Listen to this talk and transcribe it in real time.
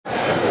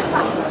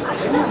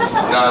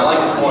Now, I'd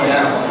like to point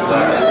out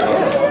that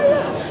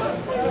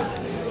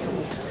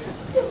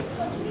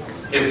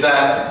if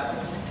that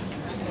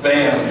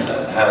band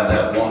that had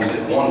that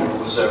one-hit wonder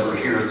was ever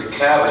here at the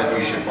Cabot, you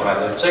should buy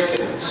that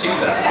ticket and see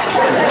that.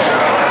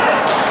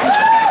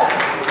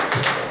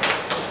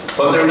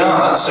 But they're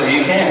not, so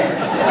you can't.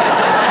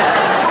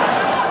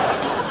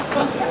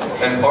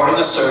 And part of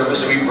the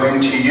service we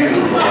bring to you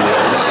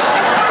is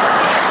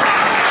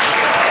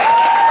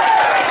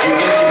you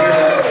get to hear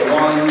that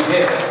one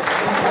hit,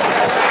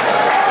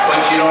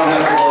 but you don't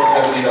have to blow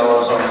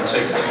 $50 on a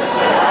ticket.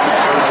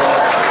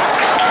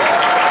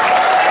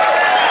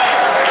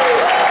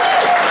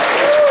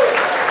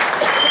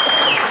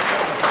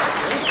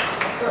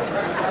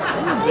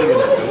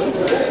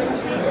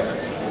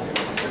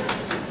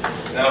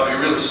 Now it'd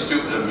be really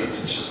stupid of me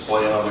to just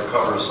play another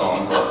cover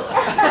song, but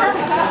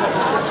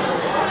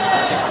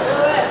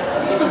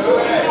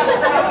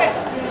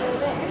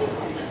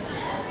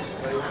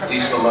at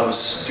least I'm not as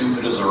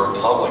stupid as a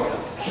Republican.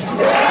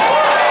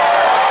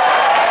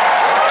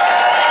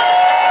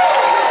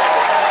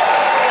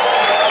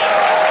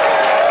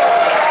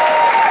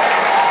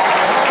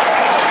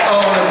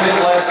 Oh, and a bit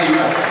less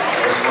evil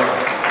as well.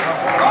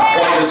 Not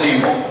quite as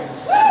evil,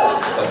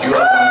 but you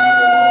have my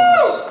evil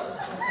moments.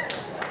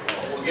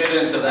 We'll get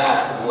into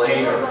that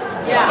later.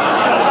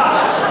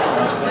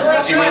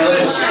 See, my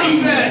little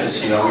scheme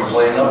is, you know, we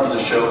play enough of the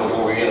show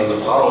before we get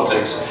into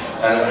politics,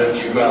 and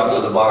if you go out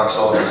to the box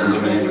office and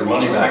demand your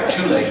money back,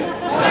 too late.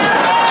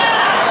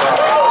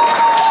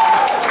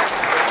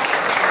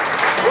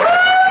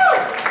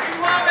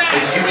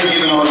 But you've been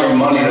giving all your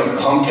money to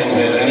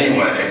Pumpkinhead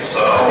anyway,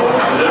 so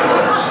what's the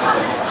difference?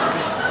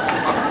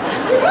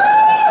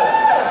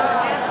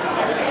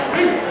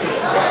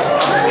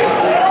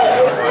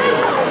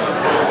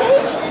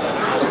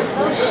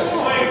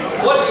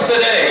 What's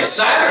today?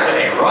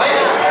 Saturday,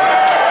 right?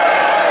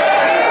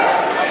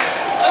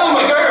 Oh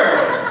my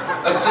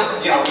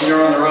God! You know, when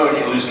you're on the road,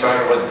 you lose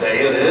track of what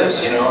day it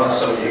is, you know, and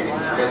so you can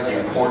forget the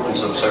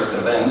importance of certain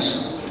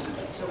events,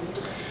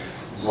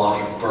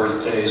 like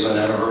birthdays and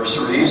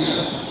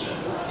anniversaries.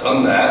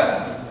 Done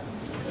that.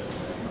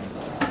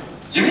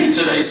 You mean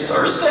today's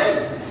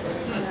Thursday?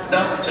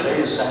 No, today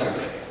is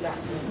Saturday.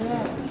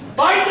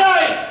 Fight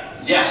night!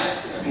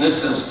 Yes, and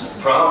this is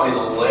probably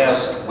the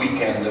last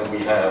weekend that we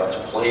have to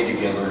play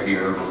together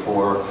here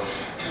before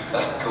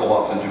I go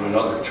off and do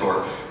another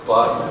tour.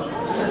 But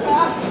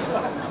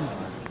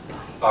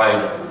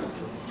I'd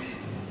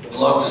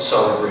love to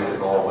celebrate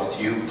it all with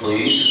you,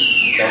 please.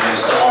 Can we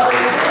celebrate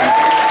it?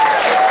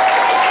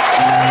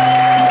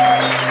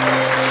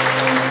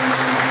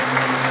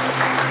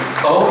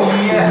 Oh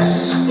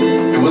yes,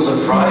 it was a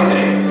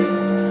Friday,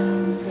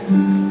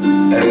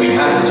 and we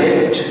had a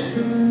date.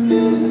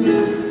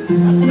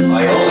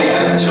 I only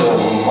had till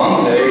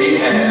Monday,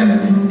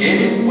 and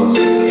it was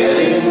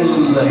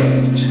getting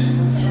late.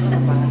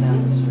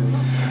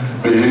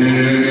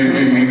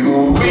 Big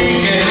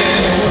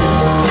weekend,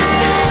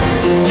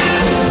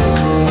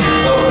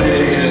 the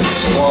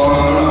biggest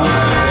one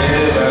I've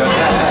ever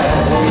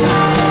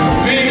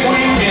had. Big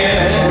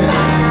weekend,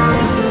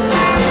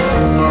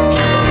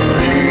 it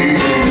really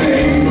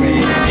made me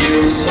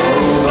feel so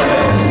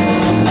bad.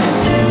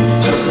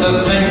 Just to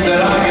think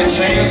that I get a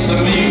chance to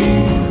meet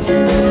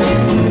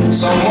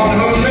someone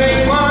who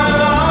made my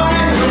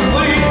life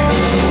complete.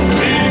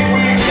 Big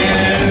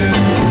weekend,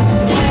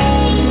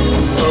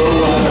 oh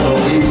what a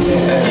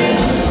weekend.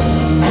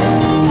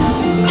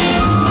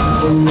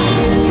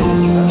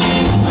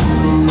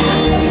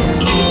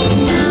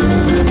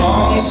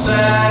 On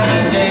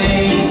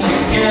Saturday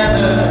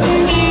together,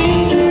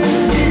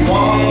 we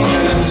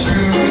wandered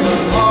through the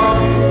park,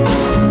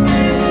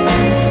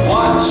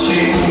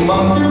 watching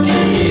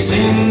monkeys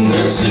in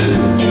the zoo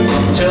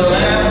till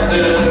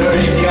after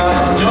it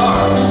got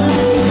dark.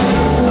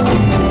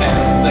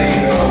 And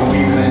later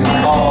we've been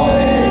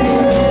calling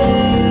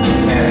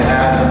and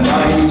had a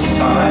nice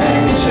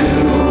time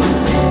too.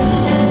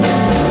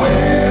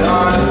 When I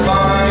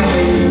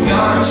finally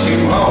got you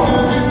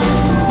home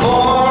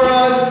for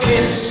a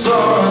kiss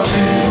or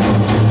two.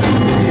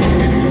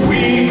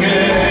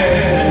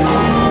 Weekend,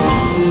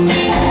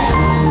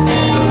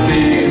 the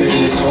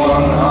biggest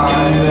one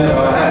I've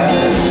ever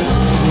had.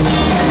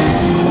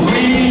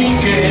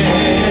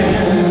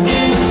 Weekend,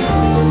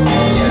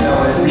 you know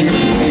it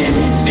really made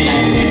me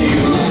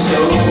feel so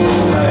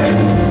bad.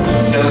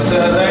 Just to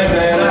think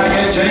that I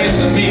get a chance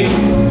to meet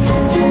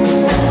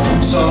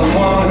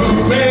someone who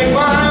made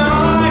my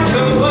life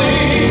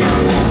complete.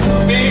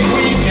 Big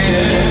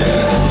weekend,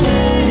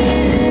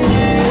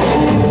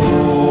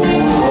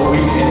 oh,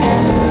 weekend.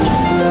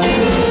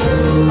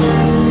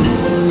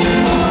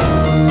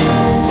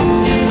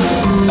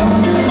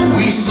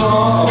 We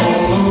saw a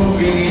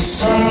movie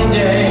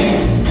Sunday,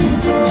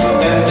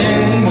 and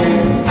then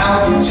went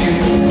out to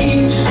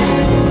eat.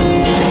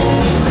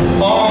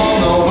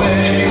 On the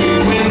way,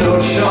 window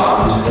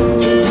shot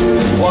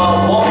while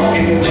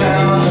walking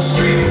down the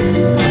street.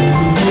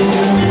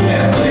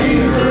 And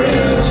later in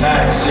a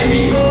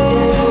taxi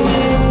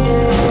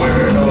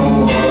where no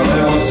one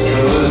else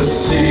could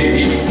see.